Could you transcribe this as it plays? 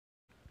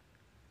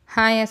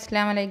Hi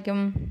അസ്സലാമു അലൈക്കും.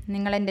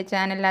 നിങ്ങൾ എൻ്റെ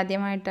ചാനൽ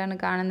ആദ്യമായിട്ടാണ്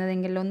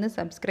കാണുന്നതെങ്കിൽ ഒന്ന്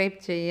സബ്സ്ക്രൈബ്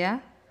ചെയ്യുക.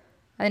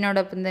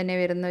 അതിനോടൊപ്പം തന്നെ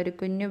വരുന്ന ഒരു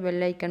കുഞ്ഞു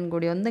ബെല്ലൈക്കൺ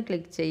കൂടി ഒന്ന്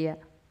ക്ലിക്ക് ചെയ്യുക.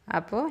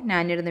 അപ്പോൾ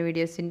ഞാനിടുന്ന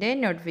വീഡിയോസിൻ്റെ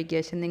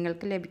നോട്ടിഫിക്കേഷൻ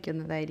നിങ്ങൾക്ക്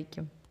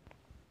ലഭിക്കുന്നതായിരിക്കും.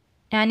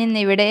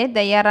 ഞാനിന്നിവിടെ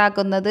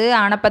തയ്യാറാക്കുന്നത്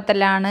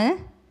ആണപ്പത്തലാണ്.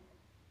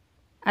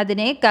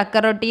 അതിന്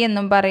കക്കറൊട്ടി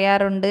എന്നും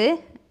പറയാറുണ്ട്.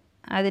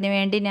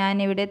 അതിനുവേണ്ടി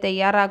ഞാനിവിടെ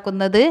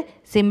തയ്യാറാക്കുന്നത്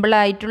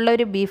സിമ്പിളായിട്ടുള്ള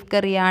ഒരു ബീഫ്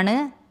കറിയാണ്.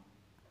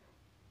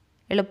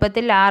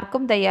 എളുപ്പത്തിൽ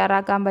ആർക്കും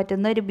തയ്യാറാക്കാൻ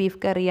പറ്റുന്ന ഒരു ബീഫ്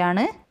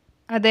കറിയാണ്.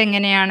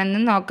 അതെങ്ങനെയാണെന്ന്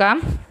നോക്കാം.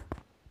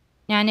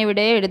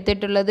 ഞാനിവിടെ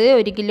എടുത്തിട്ടുള്ളത്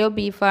 1 കിലോ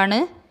ബീഫാണ്.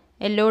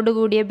 എല്ലോട്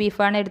കൂടിയ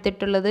ബീഫാണ്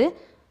എടുത്തിട്ടുള്ളത്.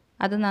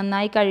 അത്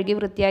നന്നായി കഴുകി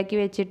വൃത്തിയാക്കി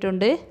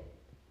വെച്ചിട്ടുണ്ട്.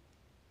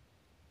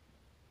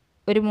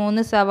 ഒരു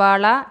 3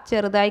 സവാള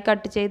ചെറുതായി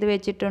കട്ട് ചെയ്ത്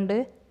വെച്ചിട്ടുണ്ട്.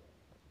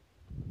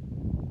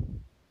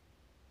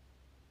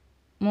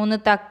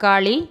 3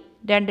 തക്കാളി,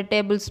 2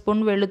 ടേബിൾ സ്പൂൺ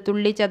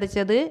വെളുത്തുള്ളി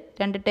ചതച്ചത്,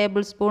 2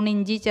 ടേബിൾ സ്പൂൺ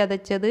ഇഞ്ചി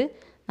ചതച്ചത്,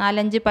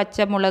 4-5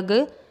 പച്ചമുളക്,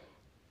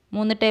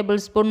 3 ടേബിൾ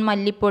സ്പൂൺ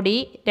മല്ലിപ്പൊടി,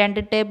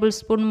 2 ടേബിൾ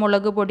സ്പൂൺ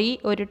മുളക് പൊടി,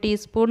 1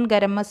 ടീസ്പൂൺ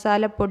ഗരം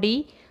മസാലപ്പൊടി,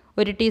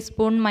 1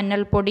 ടീസ്പൂൺ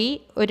മഞ്ഞൾപ്പൊടി,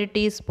 1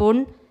 ടീസ്പൂൺ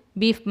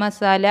ബീഫ്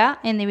മസാല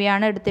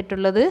എന്നിവയാണ്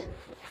എടുത്തിട്ടുള്ളത്.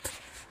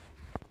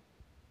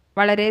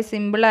 വളരെ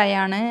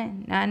സിമ്പിളായാണ്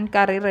ഞാൻ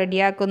കറി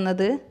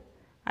റെഡിയാക്കുന്നത്.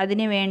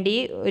 അതിനു വേണ്ടി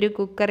ഒരു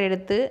കുക്കർ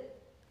എടുത്ത്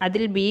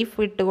അതിൽ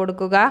ബീഫ് ഇട്ട്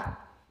കൊടുക്കുക.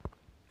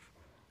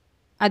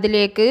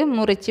 അതിലേക്ക്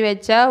മുറിച്ച്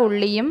വെച്ച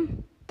ഉള്ളിയും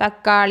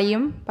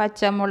തക്കാളിയും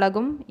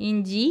പച്ചമുളകും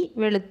ഇഞ്ചി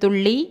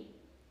വെളുത്തുള്ളി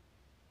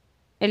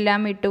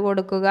എല്ലാം ഇട്ട്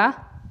കൊടുക്കുക.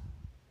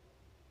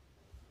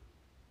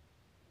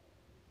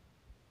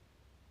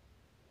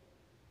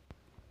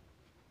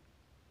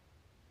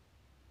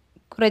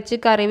 കുറച്ച്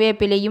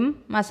കറിവേപ്പിലയും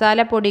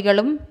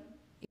മസാലപ്പൊടികളും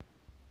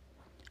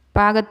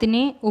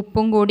പാകത്തിന്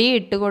ഉപ്പും കൂടി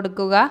ഇട്ട്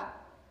കൊടുക്കുക.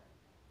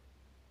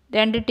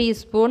 2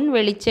 ടീസ്പൂൺ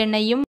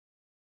വെളിച്ചെണ്ണയും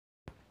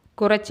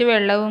കുറച്ച്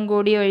വെള്ളവും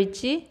കൂടി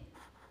ഒഴിച്ച്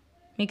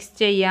മിക്സ്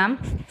ചെയ്യാം.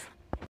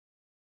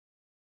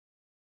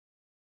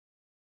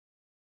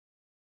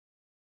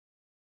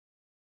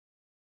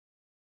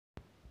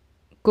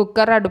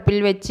 കുക്കർ അടുപ്പിൽ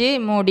വെച്ച്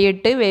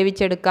മൂടിയിട്ട്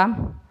വേവിച്ചെടുക്കാം.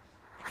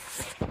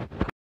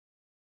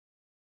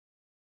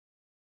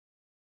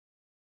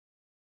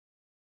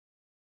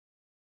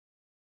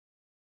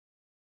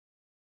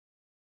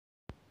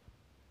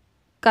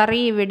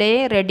 കറി ഇവിടെ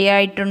റെഡി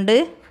ആയിട്ടുണ്ട്.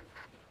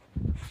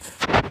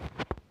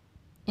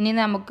 ഇനി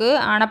നമുക്ക്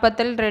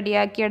ആണപ്പത്തൽ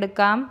റെഡിയാക്കി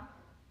എടുക്കാം.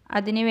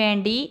 അതിനു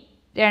വേണ്ടി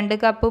 2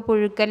 കപ്പ്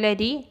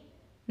പുഴുക്കലരി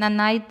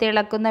നന്നായി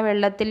തിളക്കുന്ന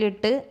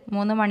വെള്ളത്തിലിട്ട്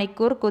 3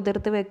 മണിക്കൂർ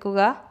കുതിർത്ത്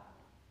വെക്കുക.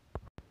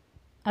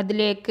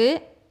 അതിലേക്ക്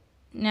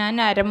ഞാൻ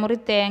അരമുറി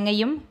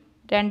തേങ്ങയും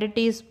 2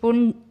 ടീസ്പൂൺ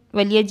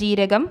വലിയ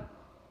ജീരകം,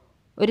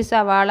 1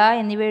 സവാള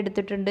എന്നിവ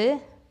എടുത്തിട്ടുണ്ട്.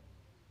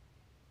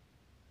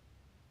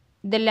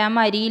 ഇതെല്ലാം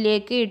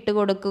അരിയിലേക്ക് ഇട്ട്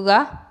കൊടുക്കുക.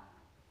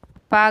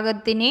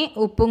 പാകത്തിന്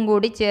ഉപ്പും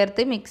കൂടി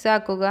ചേർത്ത്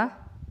മിക്സാക്കുക.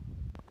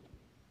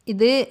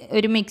 ഇത്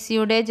ഒരു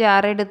മിക്സിയുടെ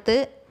ജാറെടുത്ത്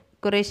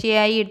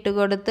കുറേശ്ശെയായി ഇട്ട്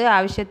കൊടുത്ത്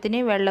ആവശ്യത്തിന്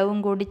വെള്ളവും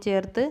കൂടി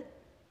ചേർത്ത്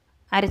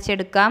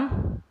അരച്ചെടുക്കാം.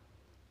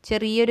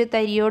 ചെറിയൊരു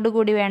തരിയോട്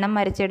കൂടി വേണം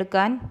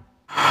അരച്ചെടുക്കാൻ.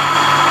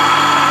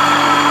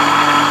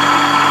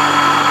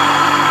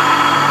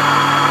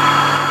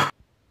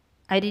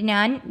 അരി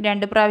ഞാൻ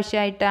 2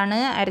 പ്രാവശ്യമായിട്ടാണ്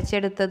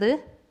അരച്ചെടുത്തത്.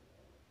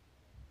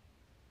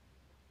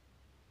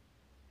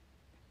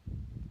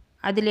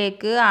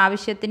 അതിലേക്ക്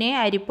ആവശ്യത്തിന്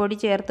അരിപ്പൊടി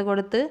ചേർത്ത്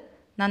കൊടുത്ത്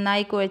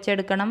നന്നായി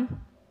കുഴച്ചെടുക്കണം.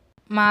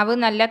 മാവ്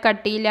നല്ല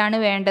കട്ടിയിലാണ്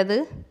വേണ്ടത്.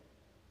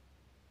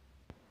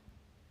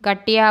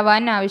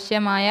 കട്ടിയാവാൻ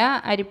ആവശ്യമായ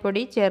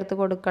അരിപ്പൊടി ചേർത്ത്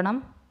കൊടുക്കണം.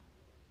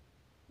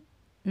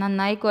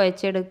 നന്നായി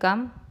കുഴച്ചെടുക്കാം.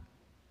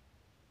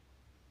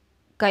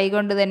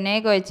 കൈകൊണ്ട് തന്നെ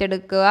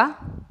കുഴച്ചെടുക്കുക.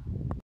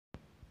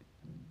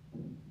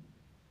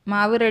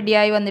 മാവ്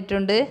റെഡിയായി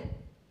വന്നിട്ടുണ്ട്.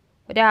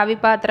 ഒരു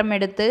ആവിപാത്രം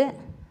എടുത്ത്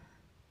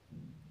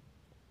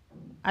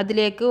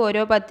അതിലേക്ക്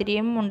ഓരോ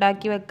പത്തിരിയും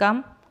ഉണ്ടാക്കി വെക്കാം.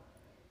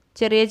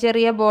 ചെറിയ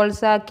ചെറിയ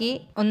ബോൾസാക്കി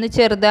ഒന്ന്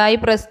ചെറുതായി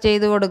പ്രസ്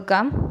ചെയ്ത്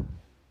കൊടുക്കാം.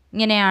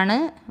 ഇങ്ങനെയാണ്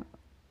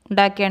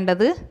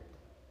ഉണ്ടാക്കേണ്ടത്.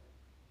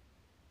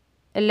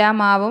 എല്ലാ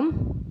മാവും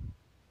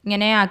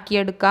ഇങ്ങനെ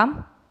ആക്കിയെടുക്കാം.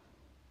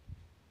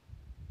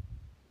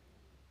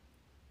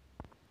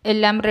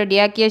 എല്ലാം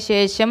റെഡിയാക്കിയ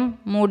ശേഷം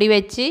മൂടി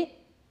വെച്ച്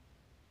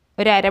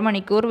ഒരു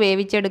അരമണിക്കൂർ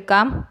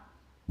വേവിച്ചെടുക്കാം.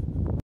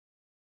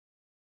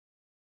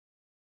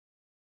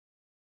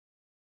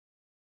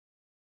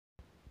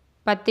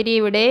 പത്തിരി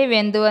ഇവിടെ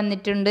വെന്ത്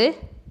വന്നിട്ടുണ്ട്.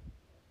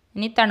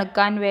 ഇനി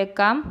തണുക്കാൻ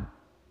വെക്കാം.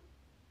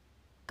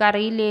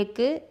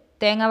 കറിയിലേക്ക്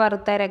തേങ്ങ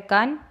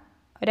വറുത്തരക്കാൻ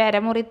 1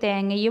 അരമുറി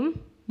തേങ്ങയും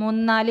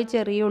 3-4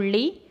 ചെറിയ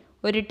ഉള്ളി,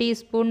 1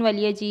 ടീസ്പൂൺ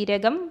വലിയ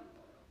ജീരകം,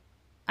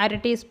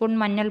 1/2 ടീസ്പൂൺ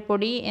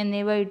മഞ്ഞൾപ്പൊടി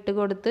എന്നിവ ഇട്ട്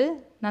കൊടുത്ത്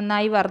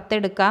നന്നായി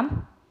വറുത്തെടുക്കാം.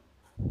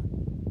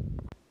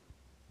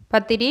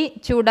 പത്തിരി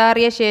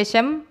ചൂടാറിയ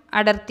ശേഷം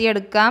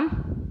അടർത്തിയെടുക്കാം.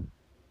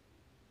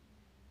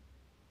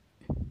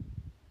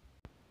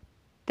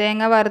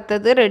 തേങ്ങ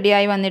വറുത്തത്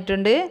റെഡിയായി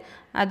വന്നിട്ടുണ്ട്.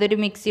 അതൊരു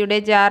മിക്സിയുടെ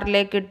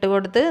ജാറിലേക്ക് ഇട്ട്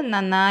കൊടുത്ത്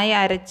നന്നായി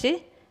അരച്ച്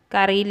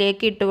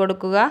കറിയിലേക്ക് ഇട്ട്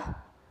കൊടുക്കുക.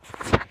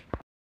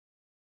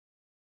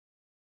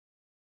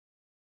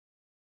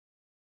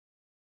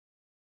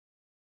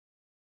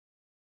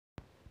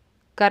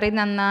 കറി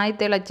നന്നായി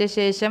തിളച്ച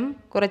ശേഷം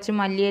കുറച്ച്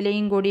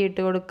മല്ലിയിലയും കൂടി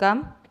ഇട്ട് കൊടുക്കാം.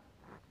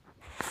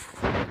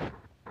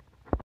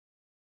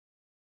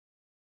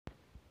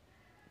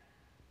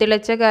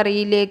 തിളച്ച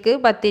കറിയിലേക്ക്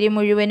പത്തിരി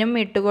മുഴുവനും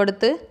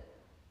ഇട്ടുകൊടുത്ത്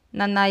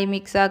നന്നായി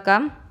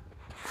മിക്സാക്കാം.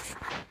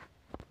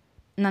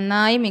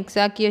 നന്നായി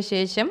മിക്സാക്കിയ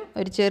ശേഷം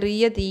ഒരു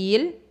ചെറിയ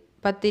തീയിൽ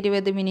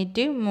 10-20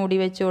 മിനിറ്റ് മൂടി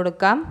വെച്ച്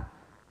കൊടുക്കാം.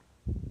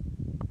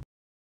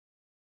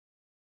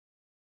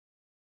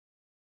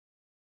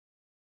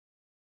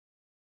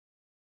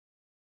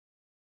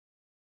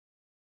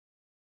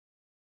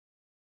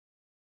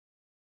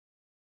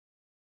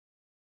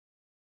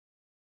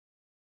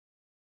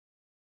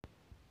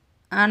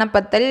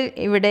 ആണപ്പത്തൽ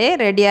ഇവിടെ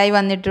റെഡിയായി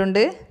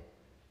വന്നിട്ടുണ്ട്.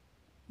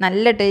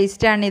 നല്ല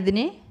ടേസ്റ്റാണ്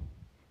ഇതിന്.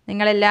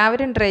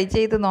 നിങ്ങളെല്ലാവരും ട്രൈ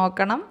ചെയ്ത്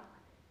നോക്കണം.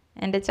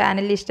 എൻ്റെ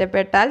ചാനൽ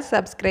ഇഷ്ടപ്പെട്ടാൽ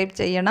സബ്സ്ക്രൈബ്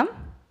ചെയ്യണം.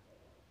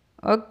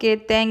 Okay,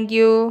 thank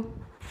you.